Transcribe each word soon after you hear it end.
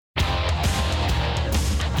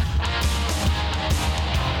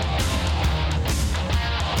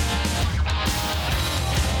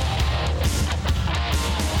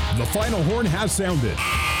final horn has sounded,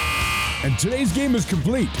 and today's game is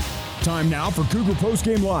complete. Time now for Cougar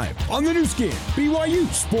Postgame Live on the new skin, BYU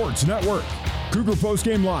Sports Network. Cougar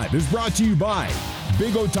Postgame Live is brought to you by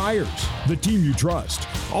Big O Tires, the team you trust.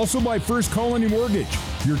 Also by First Colony Mortgage,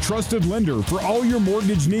 your trusted lender for all your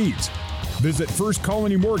mortgage needs. Visit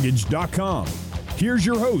firstcolonymortgage.com. Here's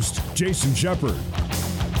your host, Jason Shepard.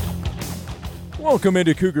 Welcome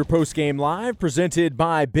into Cougar Postgame Live, presented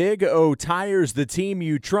by Big O Tires, the team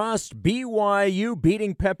you trust. BYU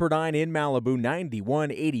beating Pepperdine in Malibu,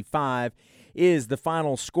 91-85 is the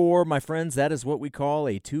final score. My friends, that is what we call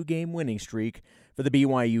a two-game winning streak for the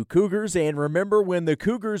BYU Cougars. And remember, when the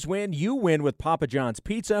Cougars win, you win with Papa John's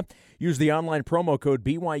Pizza. Use the online promo code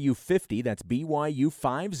BYU50, that's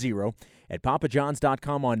BYU50, at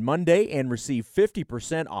papajohns.com on Monday and receive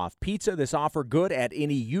 50% off pizza. This offer good at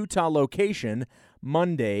any Utah location,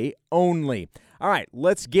 Monday only. All right,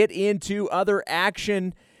 let's get into other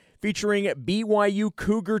action featuring BYU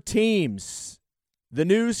Cougar teams. The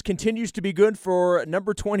news continues to be good for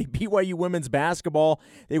number 20 BYU women's basketball.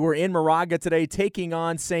 They were in Moraga today taking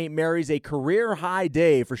on St. Mary's, a career-high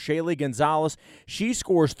day for Shaylee Gonzalez. She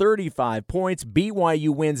scores 35 points.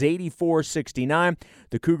 BYU wins 84-69.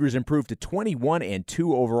 The Cougars improved to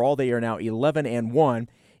 21-2 overall. They are now 11-1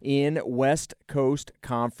 in West Coast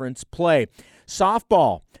Conference play.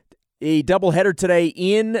 Softball. A doubleheader today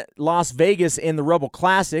in Las Vegas in the Rebel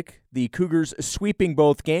Classic. The Cougars sweeping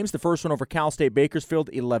both games. The first one over Cal State Bakersfield,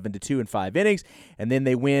 11-2 in 5 innings. And then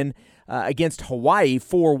they win against Hawaii,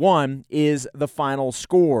 4-1 is the final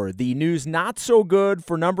score. The news not so good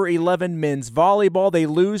for number 11 men's volleyball. They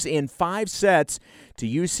lose in 5 sets to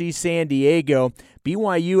UC San Diego.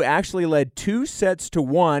 BYU actually led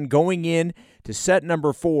 2-1 going in to set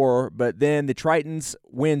number 4, but then the Tritons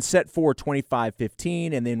win set 4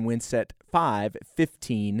 25-15 and then win set 5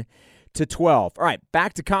 15-12. All right,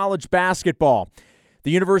 back to college basketball.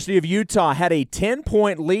 The University of Utah had a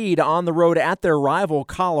 10-point lead on the road at their rival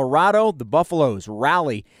Colorado. The Buffaloes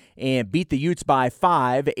rally and beat the Utes by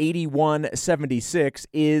 5. 81-76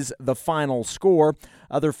 is the final score.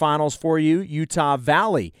 Other finals for you, Utah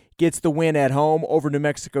Valley gets the win at home over New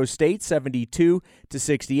Mexico State,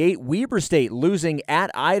 72-68. Weber State losing at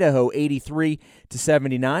Idaho,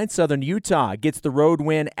 83-79. Southern Utah gets the road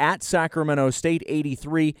win at Sacramento State,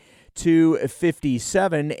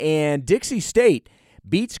 83-57. And Dixie State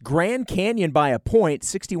beats Grand Canyon by a point,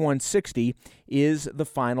 61-60 is the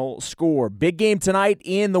final score. Big game tonight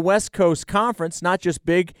in the West Coast Conference, not just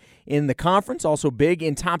big in the conference, also big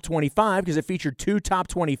in top 25 because it featured 2 top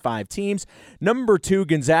 25 teams. Number 2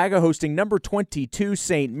 Gonzaga hosting number 22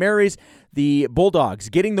 St. Mary's. The Bulldogs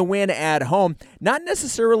getting the win at home. Not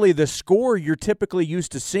necessarily the score you're typically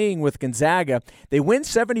used to seeing with Gonzaga. They win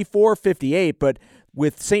 74-58, but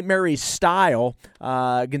with St. Mary's style,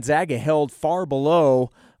 Gonzaga held far below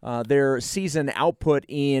their season output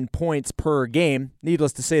in points per game.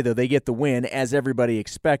 Needless to say, though, they get the win as everybody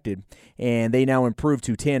expected, and they now improve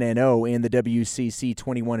to 10-0 in the WCC,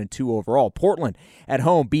 21-2 overall. Portland at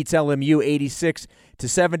home beats LMU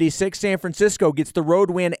 86-76. San Francisco gets the road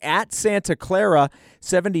win at Santa Clara,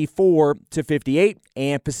 74-58,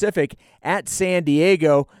 and Pacific at San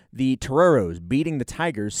Diego. The Toreros beating the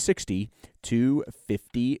Tigers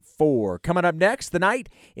 60-54. Coming up next, the night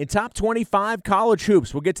in top 25 college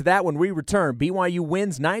hoops. We'll get to that when we return. BYU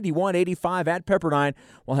wins 91-85 at Pepperdine.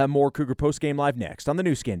 We'll have more Cougar Postgame Live next on the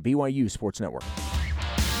new skin, BYU Sports Network.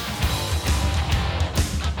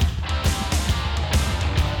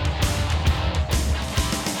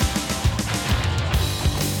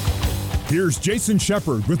 Here's Jason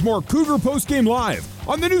Shepard with more Cougar Postgame Live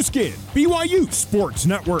on the new skin, BYU Sports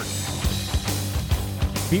Network.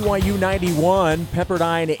 BYU 91,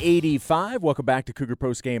 Pepperdine 85. Welcome back to Cougar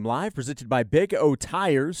Postgame Live, presented by Big O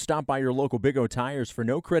Tires. Stop by your local Big O Tires for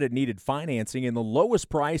no credit needed financing and the lowest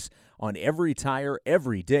price on every tire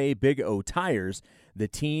every day. Big O Tires, the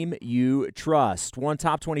team you trust. One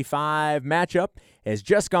top 25 matchup has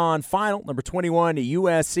just gone final. Number 21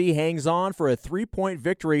 USC hangs on for a 3-point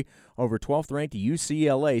victory over 12th-ranked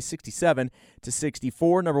UCLA,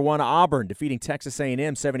 67-64. Number 1 Auburn defeating Texas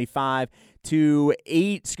A&M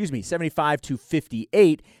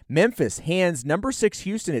 75-58. Memphis hands number 6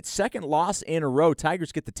 Houston its second loss in a row.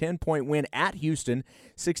 Tigers get the 10-point win at Houston,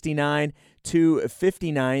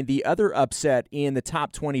 69-59. The other upset in the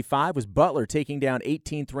top 25 was Butler taking down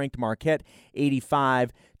 18th-ranked Marquette,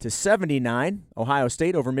 85-79. Ohio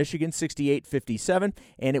State over Michigan, 68-57.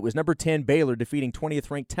 And it was number 10 Baylor defeating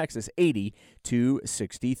 20th-ranked Texas,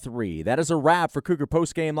 80-63. That is a wrap for Cougar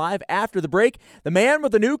Postgame Live. After the break, the man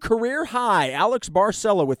with a new career high, Alex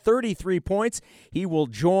Barcelo with 33 points. He will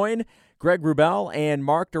join Greg Wrubell and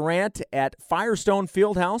Mark Durrant at Firestone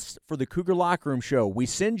Fieldhouse for the Cougar Locker Room Show. We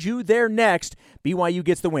send you there next. BYU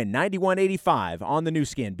gets the win, 91-85 on the new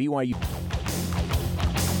skin. BYU.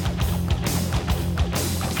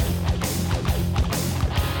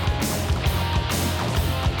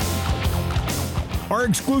 Our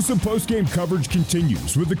exclusive post-game coverage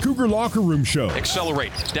continues with the Cougar Locker Room Show.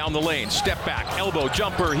 Accelerate down the lane, step back, elbow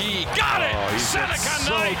jumper. He got it. Seneca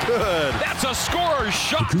Knight. Good. That's a scorer's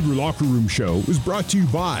shot. The Cougar Locker Room Show is brought to you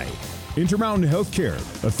by Intermountain Healthcare,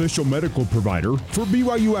 official medical provider for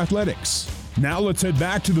BYU Athletics. Now let's head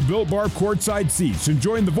back to the Built Bar courtside seats and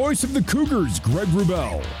join the voice of the Cougars, Greg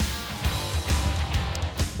Wrubell.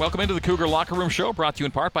 Welcome into the Cougar Locker Room Show, brought to you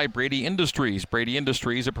in part by Brady Industries. Brady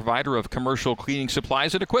Industries, a provider of commercial cleaning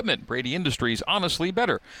supplies and equipment. Brady Industries, honestly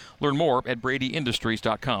better. Learn more at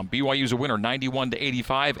bradyindustries.com. BYU's a winner,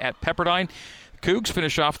 91-85 at Pepperdine. Cougs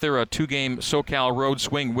finish off their two-game SoCal road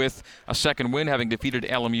swing with a second win, having defeated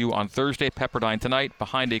LMU on Thursday. Pepperdine tonight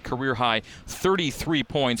behind a career-high 33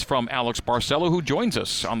 points from Alex Barcelo, who joins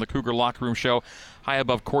us on the Cougar Locker Room Show high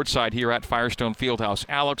above courtside here at Firestone Fieldhouse.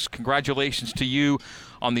 Alex, congratulations to you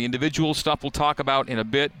on the individual stuff we'll talk about in a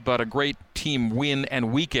bit, but a great team win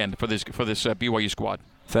and weekend for this BYU squad.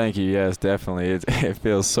 Thank you. Yes, definitely. It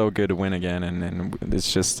feels so good to win again, and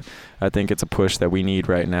it's just, I think it's a push that we need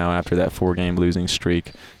right now after that 4-game losing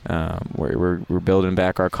streak. We're building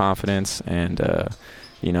back our confidence, and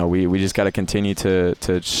we just got to continue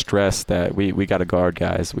to stress that we got to guard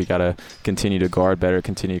guys. We got to continue to guard better,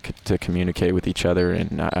 continue to communicate with each other,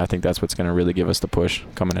 and I think that's what's going to really give us the push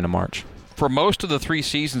coming into March. For most of the 3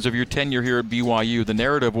 seasons of your tenure here at BYU, the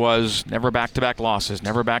narrative was never back-to-back losses,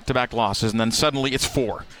 and then suddenly it's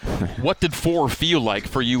 4. What did 4 feel like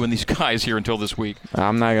for you and these guys here until this week?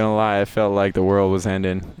 I'm not going to lie. It felt like the world was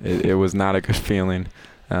ending. It was not a good feeling.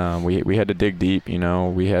 We had to dig deep,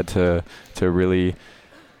 We had to really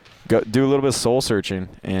do a little bit of soul-searching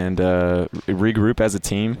and regroup as a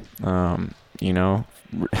team,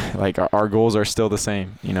 Like our goals are still the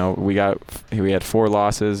same. We had 4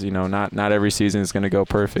 losses. Not every season is going to go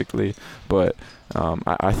perfectly, but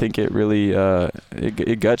I think it really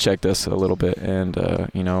it gut checked us a little bit. And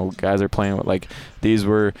guys are playing with, like, these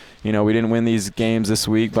were, we didn't win these games this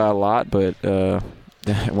week by a lot, but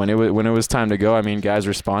when it was time to go, guys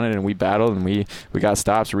responded and we battled and we got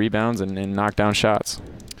stops, rebounds, and knocked down shots.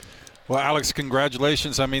 Well, Alex,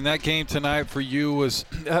 congratulations. That game tonight for you was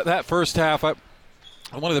that first half.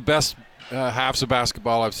 One of the best halves of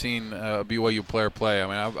basketball I've seen a BYU player play.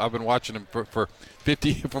 I've been watching him for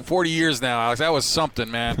 40 years now, Alex. That was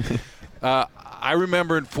something, man. I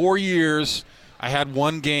remember in 4 years I had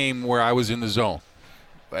one game where I was in the zone.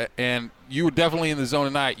 And you were definitely in the zone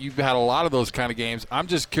tonight. You've had a lot of those kind of games. I'm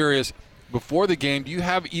just curious, before the game, do you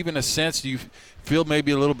have even a sense, do you feel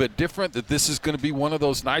maybe a little bit different that this is going to be one of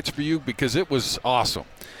those nights for you? Because it was awesome.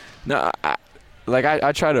 No,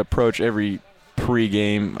 I try to approach every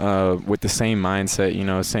pre-game with the same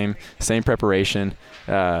mindset, same preparation.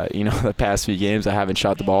 The past few games I haven't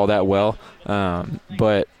shot the ball that well,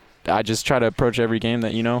 but I just try to approach every game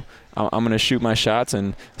that I'm going to shoot my shots,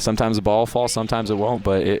 and sometimes the ball falls, sometimes it won't,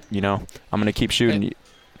 but I'm going to keep shooting.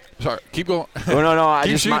 Sorry, keep going. Oh, no. My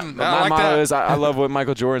like motto that. is I love what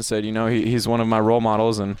Michael Jordan said. He's one of my role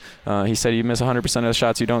models, and he said you miss 100% of the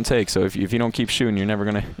shots you don't take. So if you don't keep shooting, you're never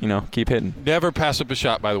going to, keep hitting. Never pass up a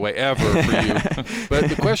shot, by the way, ever for you. But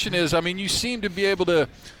the question is, you seem to be able to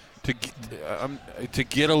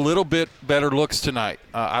get a little bit better looks tonight.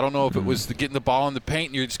 I don't know if it was getting the ball in the paint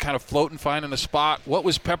and you're just kind of floating, finding a spot. What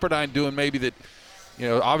was Pepperdine doing maybe that,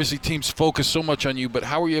 obviously teams focus so much on you, but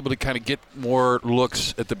how were you able to kind of get more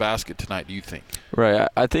looks at the basket tonight, do you think? Right.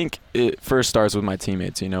 I think it first starts with my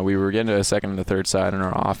teammates. We were getting to the second and the third side in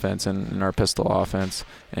our offense and in our pistol offense,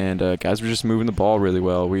 and guys were just moving the ball really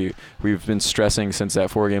well. We've been stressing since that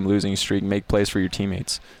 4-game losing streak, make plays for your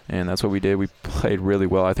teammates, and that's what we did. We played really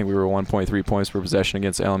well. I think we were 1.3 points per possession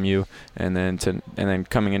against LMU, and then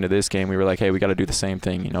coming into this game, we were like, hey, we got to do the same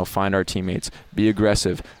thing. Find our teammates, be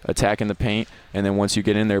aggressive, attack in the paint, and then once you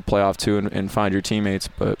get in there, play off too and find your teammates.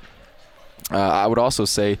 But I would also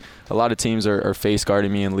say a lot of teams are face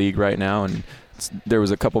guarding me in league right now, and there was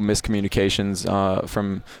a couple miscommunications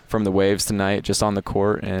from the Waves tonight just on the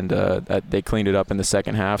court, and they cleaned it up in the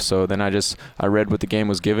second half. So then I read what the game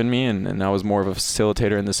was giving me, and I was more of a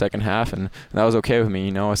facilitator in the second half, and that was okay with me.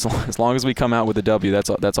 As long as we come out with a W,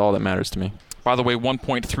 that's all that matters to me. By the way,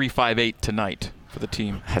 1.358 tonight for the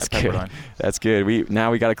team. That's good. That's good.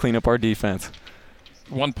 Now we got to clean up our defense.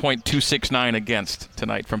 1.269 against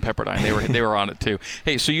tonight from Pepperdine. They were on it too.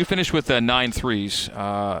 Hey, so you finished with 9 threes.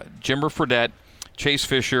 Jimmer Fredette Chase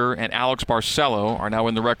Fisher and Alex Barcelo are now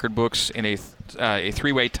in the record books in a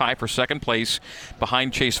three-way tie for second place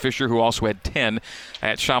behind Chase Fisher, who also had 10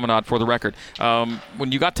 at Chaminade for the record.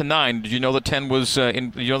 When you got to 9, did you know that 10 was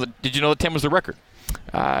did you know that 10 was the record?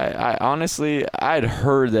 I honestly, I'd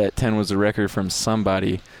heard that 10 was the record from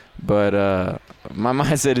somebody, but my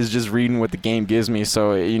mindset is just reading what the game gives me.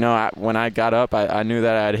 So, when I got up, I knew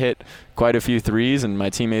that I had hit quite a few threes, and my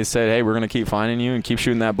teammates said, hey, we're going to keep finding you and keep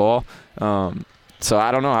shooting that ball. So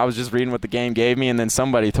I don't know. I was just reading what the game gave me, and then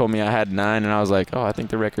somebody told me I had 9, and I was like, oh, I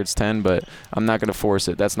think the record's 10, but I'm not going to force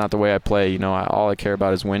it. That's not the way I play. All I care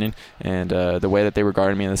about is winning, and the way that they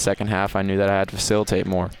regarded me in the second half, I knew that I had to facilitate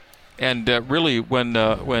more. And really, when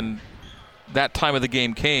that time of the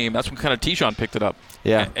game came, that's when kind of Tijon picked it up.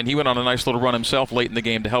 Yeah. And he went on a nice little run himself late in the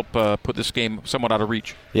game to help put this game somewhat out of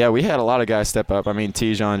reach. Yeah, we had a lot of guys step up. I mean,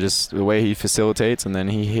 Tijon, just the way he facilitates, and then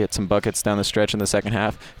he hit some buckets down the stretch in the second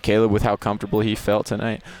half. Caleb, with how comfortable he felt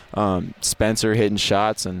tonight. Spencer hitting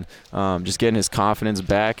shots and just getting his confidence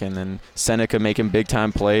back. And then Seneca making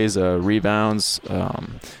big-time plays, rebounds,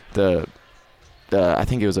 I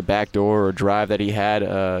think it was a backdoor or drive that he had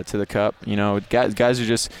to the cup. Guys are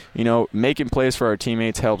just, making plays for our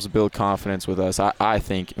teammates helps build confidence with us, I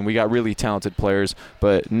think. And we got really talented players,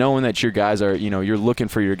 but knowing that your guys are, you're looking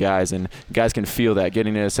for your guys, and guys can feel that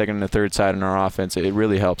getting to a second and a third side in our offense, it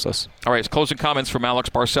really helps us. All right, closing comments from Alex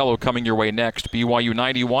Barcelo coming your way next. BYU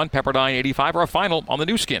 91, Pepperdine 85, our final on the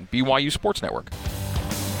new skin, BYU Sports Network.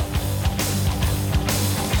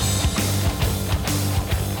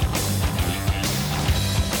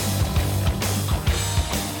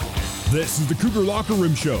 This is the Cougar Locker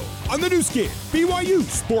Room Show on the new skin, BYU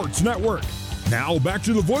Sports Network. Now back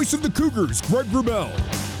to the voice of the Cougars, Greg Wrubell.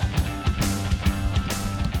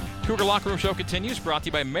 Cougar Locker Room Show continues, brought to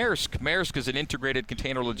you by Maersk. Maersk is an integrated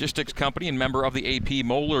container logistics company and member of the AP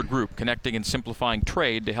Moeller Group, connecting and simplifying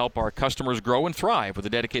trade to help our customers grow and thrive. With a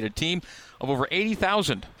dedicated team of over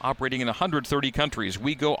 80,000 operating in 130 countries,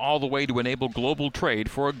 we go all the way to enable global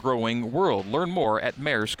trade for a growing world. Learn more at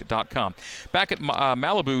Maersk.com. Back at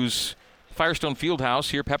Malibu's Firestone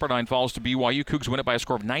Fieldhouse here, Pepperdine falls to BYU. Cougs win it by a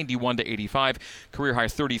score of 91-85. Career high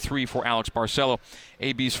 33 for Alex Barcelo.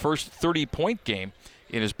 AB's first 30-point game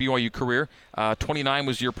in his BYU career. 29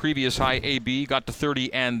 was your previous high. AB got to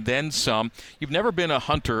 30 and then some. You've never been a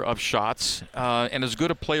hunter of shots, and as good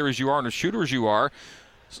a player as you are and a shooter as you are,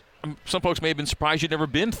 some folks may have been surprised you'd never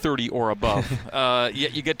been 30 or above.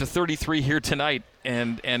 Yet you get to 33 here tonight,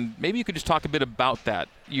 and maybe you could just talk a bit about that.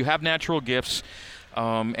 You have natural gifts,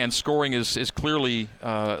 and scoring is clearly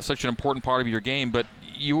such an important part of your game, but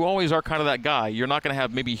you always are kind of that guy. You're not going to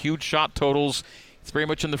have maybe huge shot totals. It's very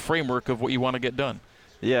much in the framework of what you want to get done.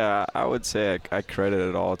 Yeah, I would say I credit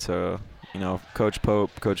it all to, Coach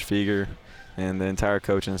Pope, Coach Fieger, and the entire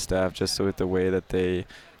coaching staff, just with the way that they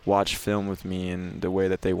watch film with me and the way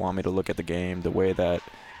that they want me to look at the game, the way that,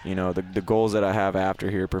 the goals that I have after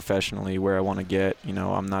here professionally, where I want to get.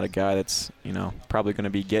 I'm not a guy that's, probably going to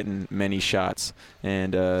be getting many shots.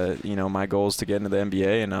 And, my goal is to get into the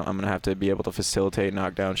NBA, and I'm going to have to be able to facilitate,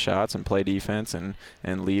 knock down shots, and play defense and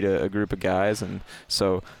lead a group of guys. And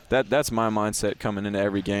so that's my mindset coming into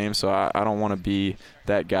every game. So I don't want to be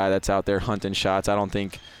that guy that's out there hunting shots. I don't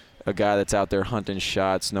think a guy that's out there hunting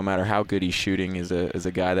shots, no matter how good he's shooting, is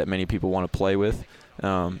a guy that many people want to play with.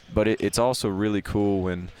 But it's also really cool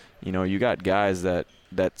when, you got guys that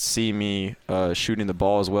see me shooting the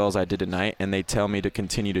ball as well as I did tonight, and they tell me to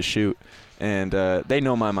continue to shoot. And they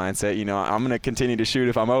know my mindset. I'm going to continue to shoot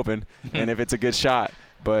if I'm open and if it's a good shot.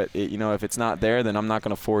 But, if it's not there, then I'm not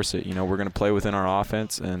going to force it. We're going to play within our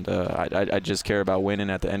offense, and I just care about winning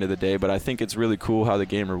at the end of the day. But I think it's really cool how the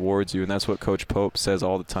game rewards you, and that's what Coach Pope says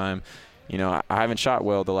all the time. I haven't shot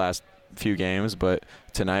well the last few games, but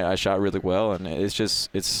tonight I shot really well, and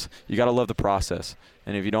it's you got to love the process.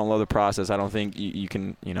 And if you don't love the process, I don't think you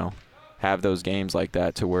can, have those games like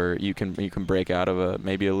that to where you can break out of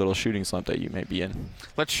maybe a little shooting slump that you may be in.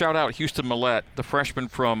 Let's shout out Houston Millette, the freshman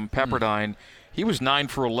from Pepperdine. He was 9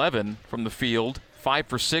 for 11 from the field, 5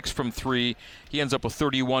 for 6 from 3. He ends up with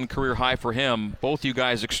 31, career high for him. Both you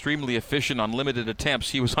guys extremely efficient on limited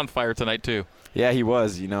attempts. He was on fire tonight too. Yeah, he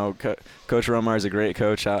was. Coach Romar is a great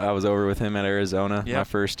coach. I was over with him at Arizona my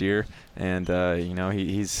first year, and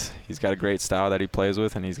he's got a great style that he plays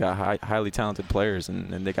with, and he's got highly talented players,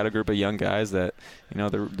 and they got a group of young guys that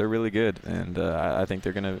they're really good, and I think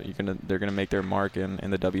they're gonna make their mark in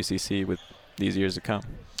the WCC with these years to come.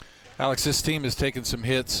 Alex, this team has taken some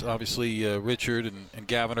hits. Obviously, Richard and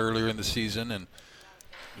Gavin earlier in the season, and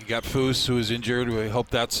you got Foose, who is injured. We hope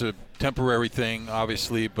that's a temporary thing,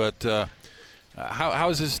 obviously, but How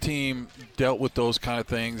has this team dealt with those kind of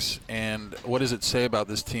things, and what does it say about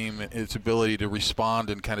this team, its ability to respond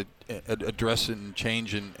and kind of address it and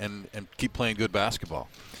change and keep playing good basketball?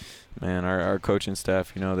 Man, our coaching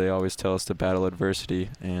staff, they always tell us to battle adversity,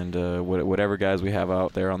 and whatever guys we have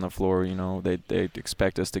out there on the floor, they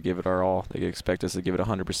expect us to give it our all. They expect us to give it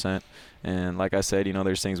 100%. And like I said,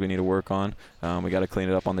 there's things we need to work on. We got to clean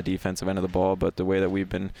it up on the defensive end of the ball, but the way that we've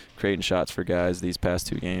been creating shots for guys these past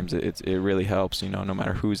 2 games, it really helps, no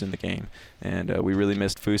matter who's in the game. And we really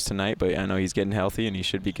missed Foose tonight, but I know he's getting healthy and he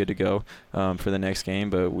should be good to go for the next game.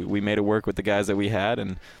 But we made it work with the guys that we had,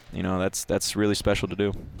 and that's really special to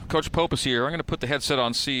do. Coach Pope is here. I'm going to put the headset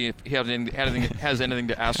on, see if he has anything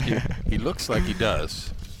to ask you. He looks like he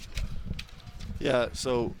does. Yeah,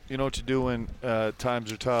 so you know what to do when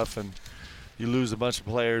times are tough and you lose a bunch of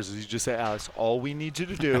players is you just say, Alex, all we need you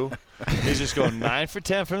to do is just go 9 for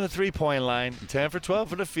 10 from the three-point line, 10 for 12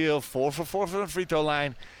 from the field, 4 for 4 from the free throw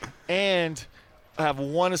line, and have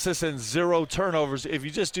 1 assist and 0 turnovers. If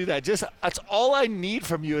you just do that, that's all I need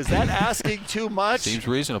from you. Is that asking too much? Seems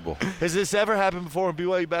reasonable. Has this ever happened before in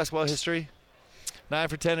BYU basketball history? 9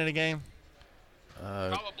 for 10 in a game?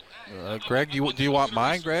 Greg, do you want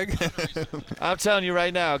mine, Greg? I'm telling you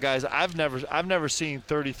right now, guys, I've never seen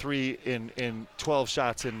 33 in 12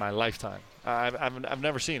 shots in my lifetime. I've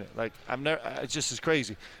never seen it. Like it's just as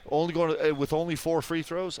crazy. Only going with only 4 free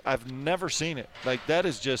throws. I've never seen it. Like that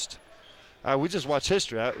is just. We just watched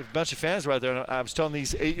history. A bunch of fans were out there, and I was telling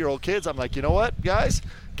these 8-year-old kids, I'm like, you know what, guys?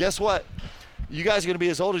 Guess what? You guys are going to be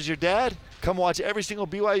as old as your dad. Come watch every single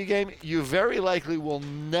BYU game. You very likely will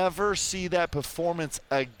never see that performance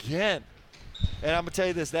again. And I'm going to tell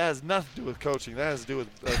you this, that has nothing to do with coaching. That has to do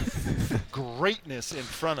with greatness in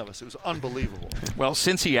front of us. It was unbelievable. Well,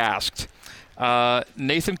 since he asked,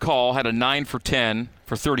 Nathan Call had a 9 for 10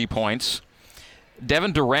 for 30 points.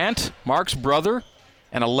 Devin Durant, Mark's brother,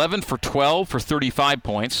 an 11 for 12 for 35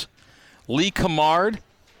 points. Lee Camard,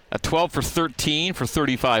 a 12 for 13 for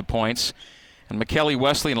 35 points. And McKelly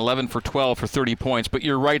Wesley, an 11 for 12 for 30 points. But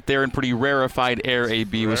you're right there in pretty rarefied air,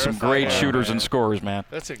 AB, with some great shooters and scorers, man.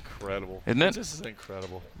 That's incredible. Isn't it? This is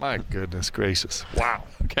incredible. My goodness gracious. Wow.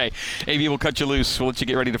 Okay. AB, we'll cut you loose. We'll let you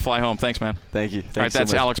get ready to fly home. Thanks, man. Thank you. All right,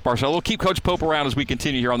 that's Alex Barcelo. We'll keep Coach Pope around as we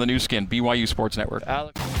continue here on the new skin, BYU Sports Network.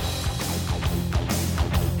 Alex.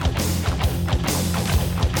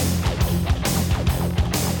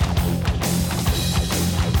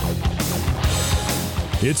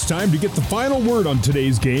 It's time to get the final word on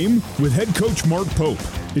today's game with head coach Mark Pope.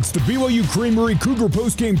 It's the BYU Creamery Cougar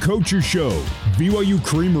Postgame Coaches Show. BYU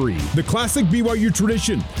Creamery, the classic BYU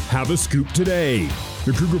tradition. Have a scoop today.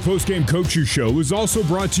 The Cougar Postgame Coaches Show is also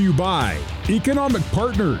brought to you by Economic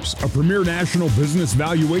Partners, a premier national business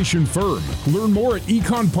valuation firm. Learn more at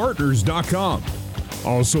econpartners.com.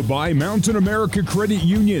 Also by Mountain America Credit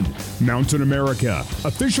Union. Mountain America,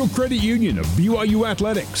 official credit union of BYU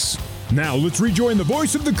Athletics. Now let's rejoin the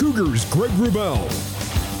voice of the Cougars, Greg Wrubell.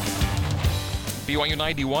 BYU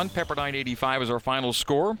 91, Pepperdine 85 is our final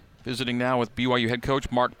score. Visiting now with BYU head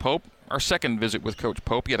coach Mark Pope. Our second visit with Coach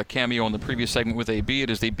Pope. He had a cameo in the previous segment with AB. It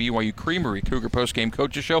is the BYU Creamery Cougar Postgame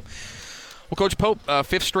Coaches Show. Well, Coach Pope,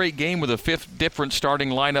 fifth straight game with a fifth different starting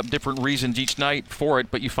lineup, different reasons each night for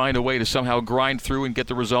it, but you find a way to somehow grind through and get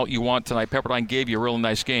the result you want tonight. Pepperdine gave you a really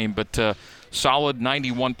nice game, but solid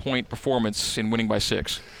 91-point performance in winning by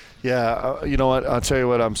 6. Yeah, you know what? I'll tell you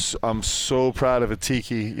what. I'm so proud of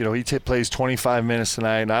Atiki. You know, he plays 25 minutes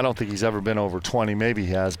tonight, and I don't think he's ever been over 20. Maybe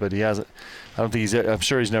he has, but he hasn't. I don't think he's. I'm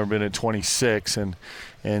sure he's never been at 26, and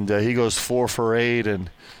he goes 4 for 8,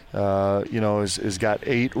 and you know, has got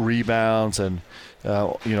 8 rebounds, and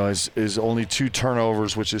you know, is only 2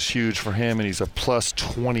 turnovers, which is huge for him, and he's a plus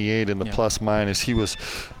 28 in the plus minus. He was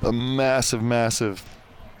a massive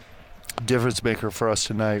difference maker for us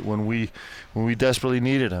tonight when we desperately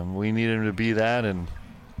needed him. We needed him to be that, and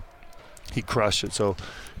he crushed it. So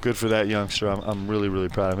good for that youngster. I'm really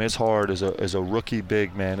proud of him. It's hard as a rookie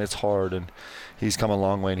big man. It's hard, and he's come a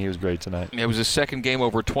long way, and he was great tonight. It was his second game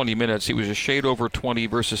over 20 minutes. He was a shade over 20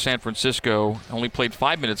 versus San Francisco. Only played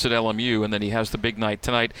 5 minutes at LMU, and then he has the big night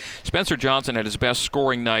tonight. Spencer Johnson had his best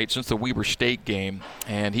scoring night since the Weber State game,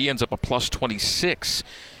 and he ends up a plus 26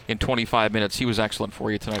 in 25 minutes. He was excellent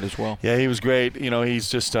for you tonight as well. Yeah, he was great. You know, he's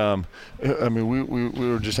just I mean, we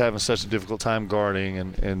were just having such a difficult time guarding,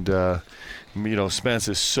 and you know, Spence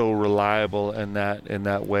is so reliable in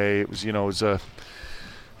that way. It was, the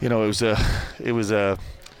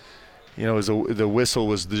whistle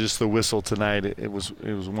was just the whistle tonight. It was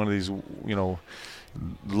one of these, you know,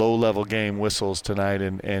 low-level game whistles tonight,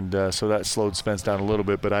 and so that slowed Spence down a little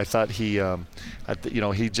bit. But I thought he's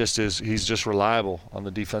just reliable on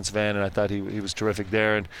the defensive end, and I thought he was terrific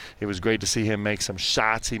there. And it was great to see him make some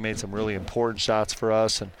shots. He made some really important shots for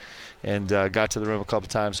us, and got to the rim a couple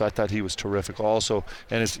times. So I thought he was terrific also.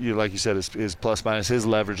 And like you said, his plus minus, his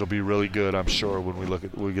leverage will be really good, I'm sure, when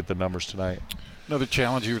we get the numbers tonight. Another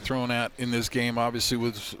challenge you were throwing at in this game, obviously,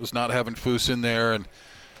 was not having Foose in there, and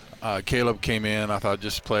Caleb came in. I thought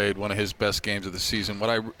just played one of his best games of the season.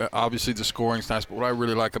 Obviously the scoring's nice, but what I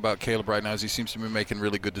really like about Caleb right now is he seems to be making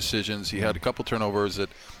really good decisions. He had a couple turnovers that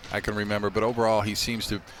I can remember, but overall he seems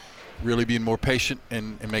to really being more patient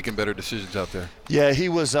and making better decisions out there. Yeah, he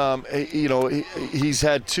was. He's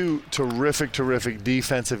had two terrific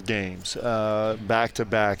defensive games back to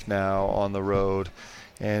back now on the road.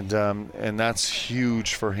 And that's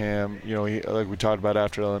huge for him. Like we talked about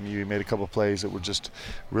after LMU, he made a couple of plays that were just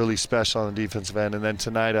really special on the defensive end. And then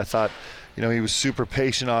tonight I thought, he was super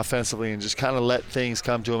patient offensively and just kind of let things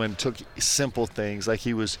come to him and took simple things. Like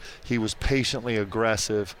he was patiently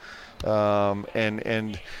aggressive.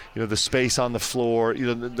 And the space on the floor,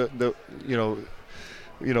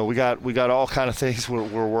 we got all kind of things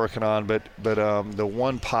we're working on, but the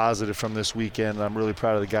one positive from this weekend, and I'm really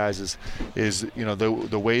proud of the guys, is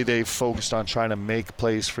the way they focused on trying to make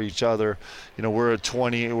plays for each other. We're at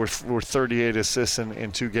 38 assists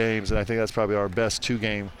in 2 games, and I think that's probably our best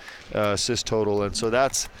 2-game assist total, and so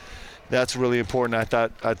that's really important. I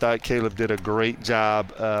thought Caleb did a great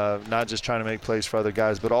job, not just trying to make plays for other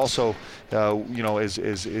guys, but also,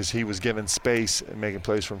 as he was given space and making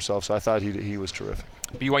plays for himself. So I thought he was terrific.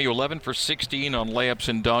 BYU 11 for 16 on layups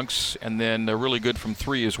and dunks, and then they're really good from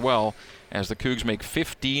 3 as well, as the Cougs make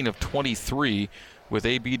 15 of 23, with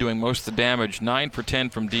AB doing most of the damage, 9 for 10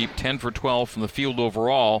 from deep, 10 for 12 from the field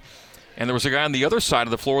overall. And there was a guy on the other side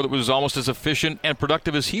of the floor that was almost as efficient and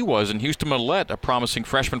productive as he was, and Houston Millette, a promising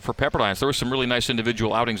freshman for Pepperdine. So there were some really nice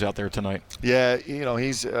individual outings out there tonight. Yeah,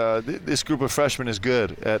 he's this group of freshmen is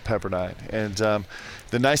good at Pepperdine, and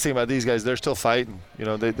the nice thing about these guys, they're still fighting.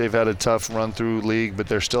 They've had a tough run through league, but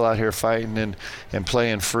they're still out here fighting and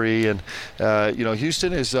playing free. And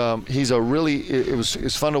Houston is he's a really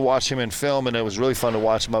it's fun to watch him in film, and it was really fun to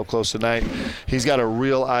watch him up close tonight. He's got a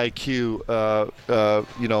real IQ,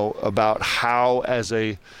 about how as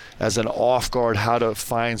an off guard, how to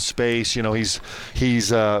find space. He really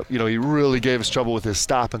gave us trouble with his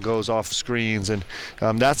stop and goes off screens, and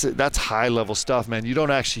that's high level stuff, man. You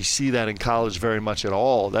don't actually see that in college very much at all.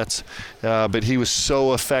 But he was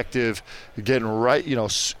so effective getting right.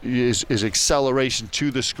 His acceleration to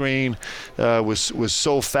the screen was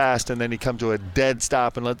so fast, and then he come to a dead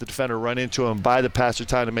stop and let the defender run into him, buy the passer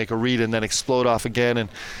time to make a read, and then explode off again. And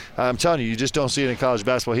I'm telling you just don't see it in college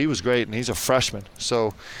basketball. He was great, and he's a freshman,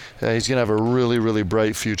 so he's going to have a really, really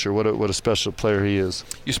bright future. What a special player he is.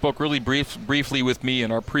 You spoke really briefly with me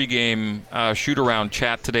in our pregame shoot-around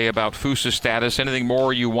chat today about Foose's status. Anything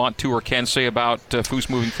more you want to or can say about Foose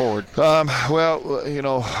moving forward?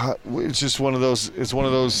 It's just one of those. It's one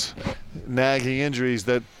of those nagging injuries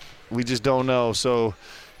that we just don't know. So,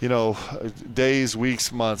 days,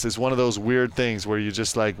 weeks, months. It's one of those weird things where you're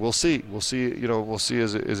just like, we'll see. We'll see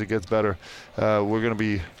as it gets better. We're going to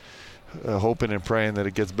be hoping and praying that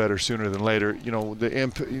it gets better sooner than later. One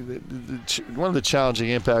of the challenging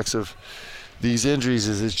impacts of these injuries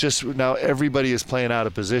is it's just now everybody is playing out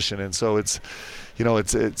of position, and so it's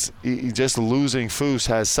just losing Foose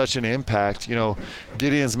has such an impact.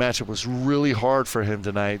 Gideon's matchup was really hard for him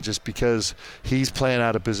tonight just because he's playing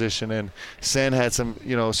out of position, and Sen had some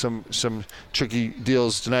tricky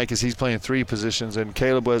deals tonight because he's playing 3 positions, and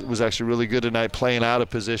Caleb was actually really good tonight playing out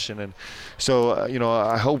of position. And so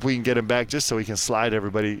I hope we can get him back just so he can slide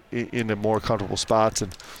everybody into more comfortable spots.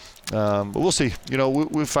 And but we'll see.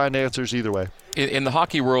 We'll find answers either way. In the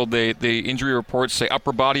hockey world, the injury reports say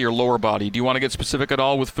upper body or lower body. Do you want to get specific at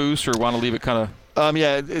all with Foose, or want to leave it kind of?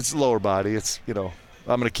 Yeah, it's lower body. It's I'm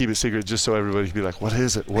going to keep it secret just so everybody can be like, what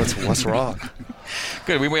is it? What's wrong?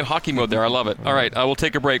 Good. We went hockey mode there. I love it. All right, we'll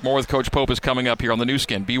take a break. More with Coach Pope is coming up here on the new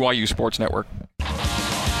skin, BYU Sports Network.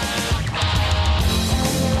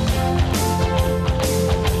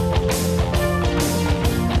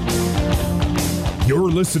 You're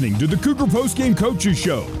listening to the Cougar Postgame Coaches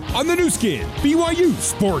Show on the new skin, BYU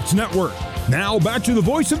Sports Network. Now back to the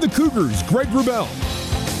voice of the Cougars, Greg Wrubell.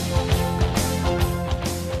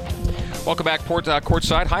 Welcome back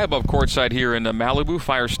courtside, high above courtside here in Malibu,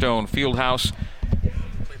 Firestone Fieldhouse.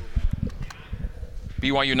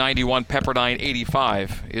 BYU 91, Pepperdine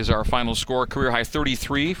 85 is our final score. Career high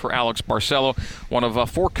 33 for Alex Barcelo. One of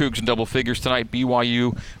 4 Cougs in double figures tonight.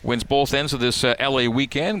 BYU wins both ends of this LA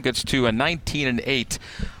weekend. Gets to a 19-8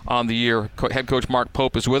 on the year. Head coach Mark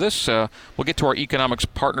Pope is with us. We'll get to our economics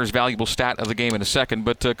partners valuable stat of the game in a second.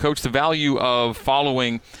 But Coach, the value of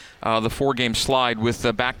following the 4-game slide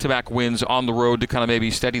with back-to-back wins on the road to kind of maybe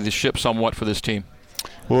steady the ship somewhat for this team.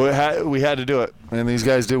 Well, we had to do it, and these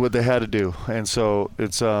guys did what they had to do, and so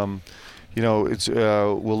it's we'll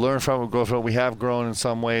learn from it, we'll grow from it. We have grown in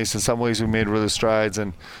some ways. In some ways, we made really strides,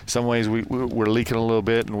 and in some ways, we're leaking a little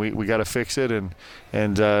bit, and we got to fix it, and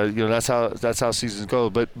that's how seasons go.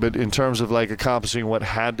 But in terms of like accomplishing what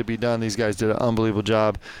had to be done, these guys did an unbelievable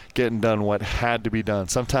job getting done what had to be done.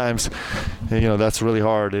 Sometimes, that's really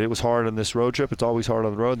hard. It was hard on this road trip. It's always hard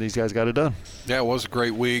on the road, and these guys got it done. Yeah, it was a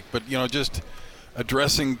great week, but just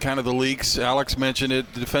addressing kind of the leaks. Alex mentioned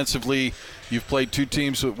it. Defensively, you've played 2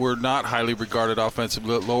 teams that were not highly regarded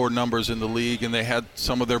offensively, lower numbers in the league, and they had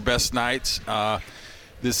some of their best nights.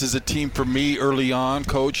 This is a team for me early on,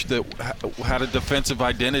 Coach, that had a defensive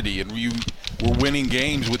identity, and you were winning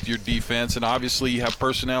games with your defense, and obviously you have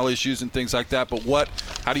personnel issues and things like that. But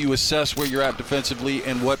how do you assess where you're at defensively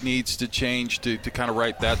and what needs to change to kind of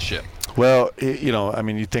right that ship? Well,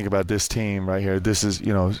 you think about this team right here. This is,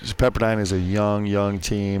 Pepperdine is a young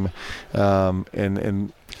team,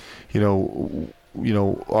 and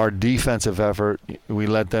our defensive effort, we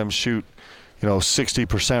let them shoot,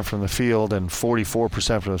 60% from the field and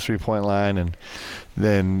 44% from the three-point line, and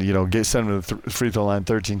then send them to the free throw line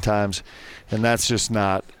 13 times, and that's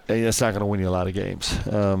not going to win you a lot of games.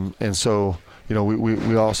 And so,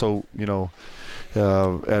 we also,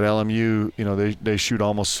 at LMU, they shoot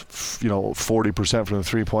almost 40% from the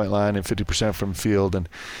three-point line and 50% from field, and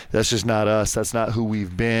that's just not us. That's not who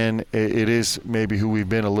we've been. It is maybe who we've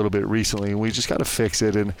been a little bit recently, and we just got to fix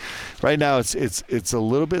it. And right now it's a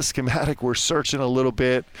little bit schematic. We're searching a little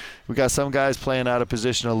bit. We got some guys playing out of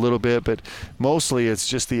position a little bit, but mostly it's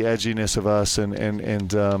just the edginess of us and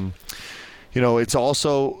it's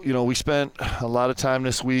also, we spent a lot of time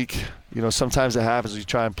this week. Sometimes it happens. We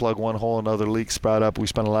try and plug one hole, another leak sprout up. We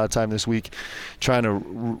spent a lot of time this week trying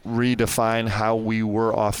to redefine how we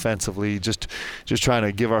were offensively, just trying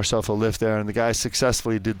to give ourselves a lift there. And the guys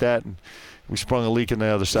successfully did that. And we sprung a leak in the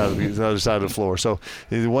other side of the floor. So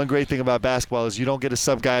the one great thing about basketball is you don't get to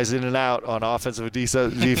sub guys in and out on offensive and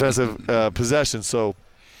defensive possessions. So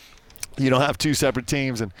you don't have 2 separate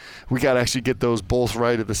teams, and we got to actually get those both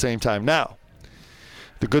right at the same time. Now,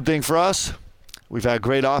 the good thing for us, we've had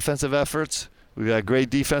great offensive efforts. We've had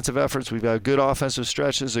great defensive efforts. We've had good offensive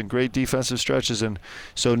stretches and great defensive stretches. And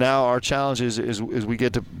so now our challenge is we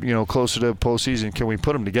get to, closer to postseason, can we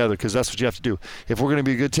put them together? Because that's what you have to do. If we're going to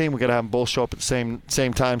be a good team, we've got to have them both show up at the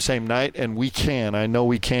same time, same night. And we can. I know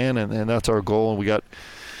we can, and that's our goal. And we got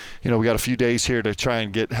a few days here to try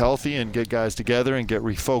and get healthy and get guys together and get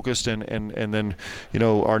refocused. And then,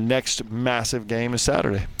 our next massive game is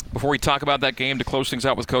Saturday. Before we talk about that game, to close things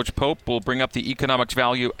out with Coach Pope, we'll bring up the economics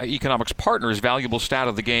partners valuable stat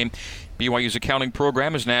of the game. BYU's accounting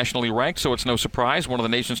program is nationally ranked, so it's no surprise. One of the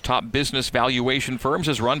nation's top business valuation firms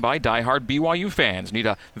is run by diehard BYU fans. Need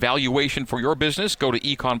a valuation for your business? Go to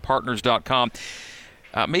econpartners.com.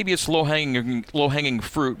 Maybe it's low-hanging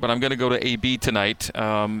fruit, but I'm going to go to AB tonight.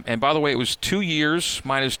 And by the way, it was 2 years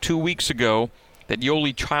minus 2 weeks ago that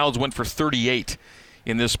Yoli Childs went for 38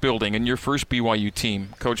 in this building, and your first BYU team,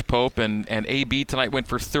 Coach Pope, and AB tonight went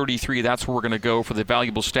for 33. That's where we're going to go for the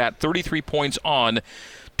valuable stat. 33 points on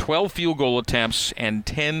 12 field goal attempts and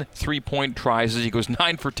 10 three-point tries. He goes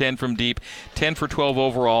 9 for 10 from deep, 10 for 12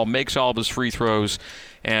 overall, makes all of his free throws,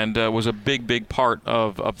 and was a big part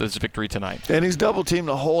of this victory tonight. And he's double-teamed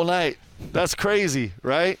the whole night. That's crazy,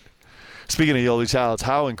 right? Speaking of Yoli Childs,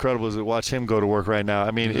 how incredible is it to watch him go to work right now?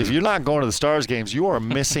 I mean, if you're not going to the Stars games, you are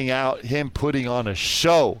missing out him putting on a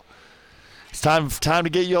show. It's time to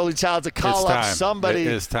get Yoli Childs a call up. Somebody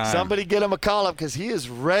get him a call up because he is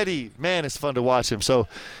ready. Man, it's fun to watch him. So,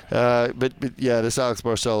 but yeah, this Alex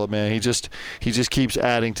Barcelo, man, he just keeps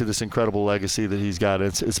adding to this incredible legacy that he's got.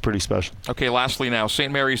 It's pretty special. Okay, lastly now,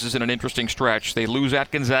 St. Mary's is in an interesting stretch. They lose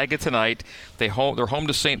at Gonzaga tonight. They're home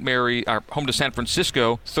to home to San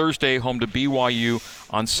Francisco Thursday. Home to BYU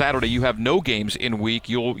on Saturday. You have no games in week.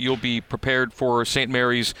 You'll be prepared for St.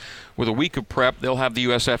 Mary's with a week of prep. They'll have the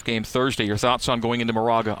USF game Thursday. Your thoughts on going into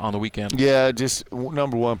Moraga on the weekend? Yeah, just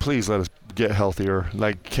number one, please let us get healthier.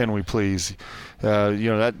 Like, can we please?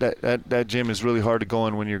 That gym is really hard to go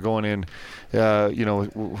in when you're going in,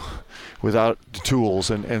 without tools,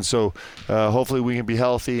 and so hopefully we can be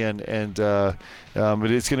healthy,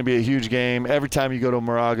 but it's going to be a huge game. Every time you go to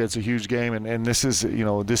Moraga, it's a huge game, and this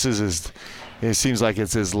is it seems like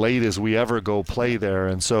it's as late as we ever go play there,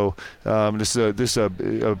 and so this is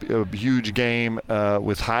a huge game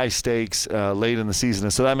with high stakes late in the season,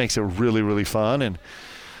 and so that makes it really, really fun. And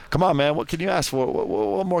come on, man, what can you ask for?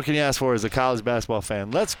 What more can you ask for as a college basketball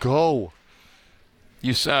fan? Let's go.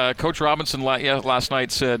 Coach Robinson last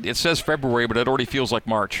night said it says February, but it already feels like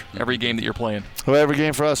March. Every game that you're playing. Well, every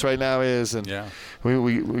game for us right now is, and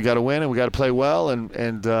we got to win and we got to play well, and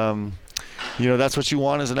that's what you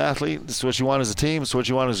want as an athlete. This is what you want as a team. It's what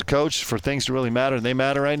you want as a coach for things to really matter, and they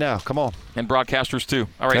matter right now. Come on. And broadcasters too.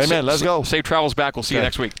 All right, amen. Let's go. Safe travels back. We'll see you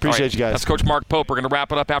next week. Appreciate you guys. That's Coach Mark Pope. We're going to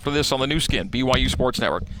wrap it up after this on the new skin, BYU Sports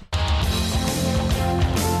Network.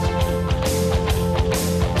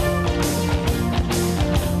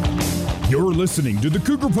 You're listening to the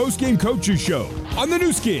Cougar Postgame Coaches Show on the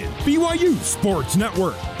new skin, BYU Sports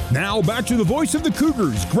Network. Now back to the voice of the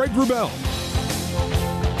Cougars, Greg Wrubell.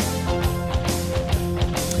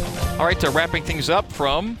 All right, wrapping things up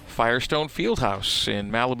from Firestone Fieldhouse in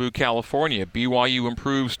Malibu, California. BYU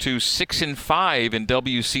improves to 6-5 in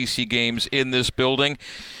WCC games in this building.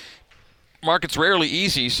 Mark, it's rarely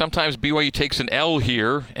easy. Sometimes BYU takes an L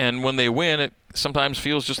here, and when they win, it sometimes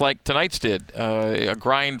feels just like tonight's did. A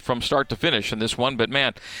grind from start to finish in this one. But,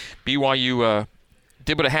 man, BYU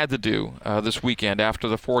did what it had to do this weekend after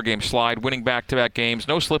the 4-game slide, winning back-to-back games.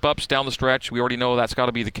 No slip-ups down the stretch. We already know that's got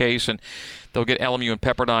to be the case, and they'll get LMU and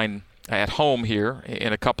Pepperdine at home here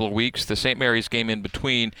in a couple of weeks. The St. Mary's game in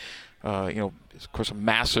between, of course, a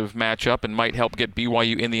massive matchup and might help get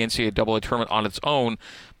BYU in the NCAA tournament on its own.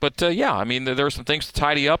 But, there are some things to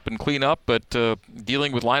tidy up and clean up, but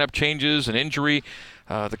dealing with lineup changes and injury,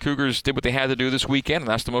 the Cougars did what they had to do this weekend, and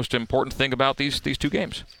that's the most important thing about these two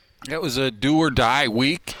games. It was a do-or-die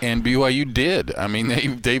week, and BYU did. I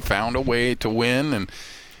mean, they found a way to win, and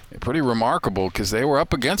pretty remarkable because they were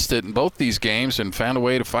up against it in both these games and found a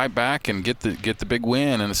way to fight back and get the big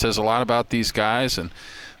win. And it says a lot about these guys. And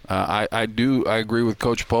I agree with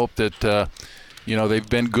Coach Pope that they've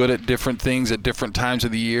been good at different things at different times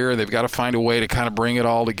of the year. They've got to find a way to kind of bring it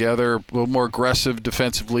all together, a little more aggressive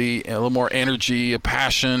defensively, a little more energy, a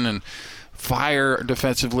passion, and fire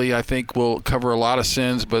defensively. I think will cover a lot of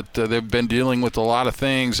sins, but they've been dealing with a lot of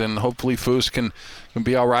things, and hopefully Foose can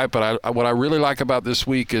be all right. But what I really like about this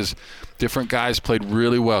week is different guys played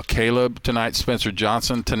really well. Caleb tonight, Spencer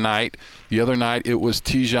Johnson tonight. The other night it was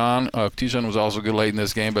Tijan. Tijan was also good late in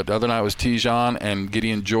this game, but the other night was Tijan and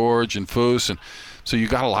Gideon George and Foose. And so you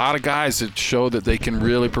got a lot of guys that show that they can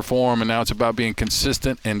really perform, and now it's about being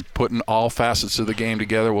consistent and putting all facets of the game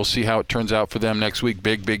together. We'll see how it turns out for them next week.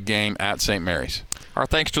 Big game at St. Mary's. Our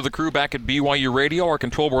thanks to the crew back at BYU Radio, our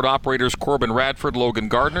control board operators Corbin Radford, Logan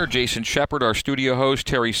Gardner, Jason Shepard, our studio host,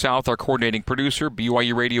 Terry South, our coordinating producer,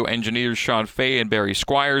 BYU Radio engineers Sean Fay and Barry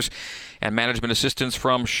Squires, and management assistance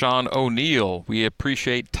from Sean O'Neill. We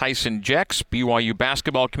appreciate Tyson Jex, BYU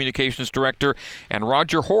Basketball Communications Director, and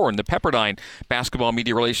Roger Horn, the Pepperdine Basketball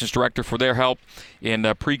Media Relations Director, for their help in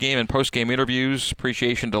pregame and postgame interviews.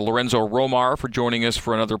 Appreciation to Lorenzo Romar for joining us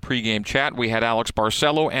for another pregame chat. We had Alex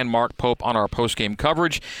Barcelo and Mark Pope on our postgame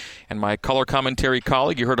coverage. And my color commentary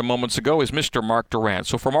colleague, you heard him moments ago, is Mr. Mark Durant.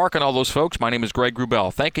 So for Mark and all those folks, my name is Greg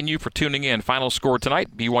Wrubell. Thanking you for tuning in. Final score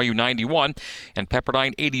tonight, BYU 91 and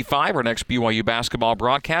Pepperdine 85. Our next BYU basketball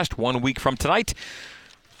broadcast 1 week from tonight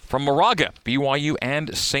from Moraga, BYU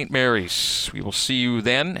and St. Mary's. We will see you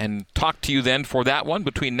then and talk to you then for that one.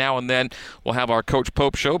 Between now and then, we'll have our Coach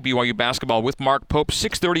Pope Show, BYU Basketball with Mark Pope,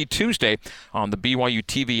 6:30 Tuesday on the BYU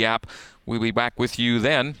TV app. We'll be back with you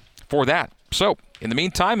then for that. So, in the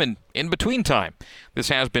meantime and in between time, this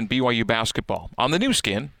has been BYU Basketball on the new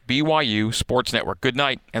skin, BYU Sports Network. Good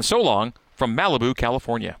night and so long from Malibu,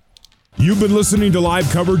 California. You've been listening to live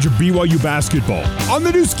coverage of BYU basketball on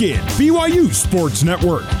the new skin, BYU Sports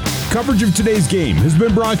Network. Coverage of today's game has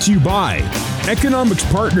been brought to you by Economics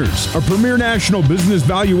Partners, a premier national business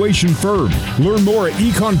valuation firm. Learn more at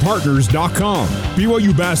econpartners.com.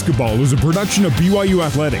 BYU Basketball is a production of BYU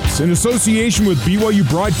Athletics in association with BYU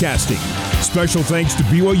Broadcasting. Special thanks to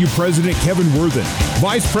BYU President Kevin Worthen,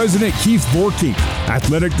 Vice President Keith Vorkink,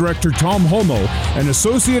 Athletic Director Tom Homo, and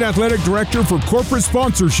Associate Athletic Director for Corporate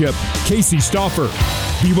Sponsorship, Casey Stauffer.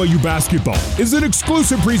 BYU Basketball is an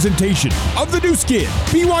exclusive presentation of the new skin,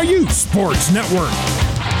 BYU Sports Network.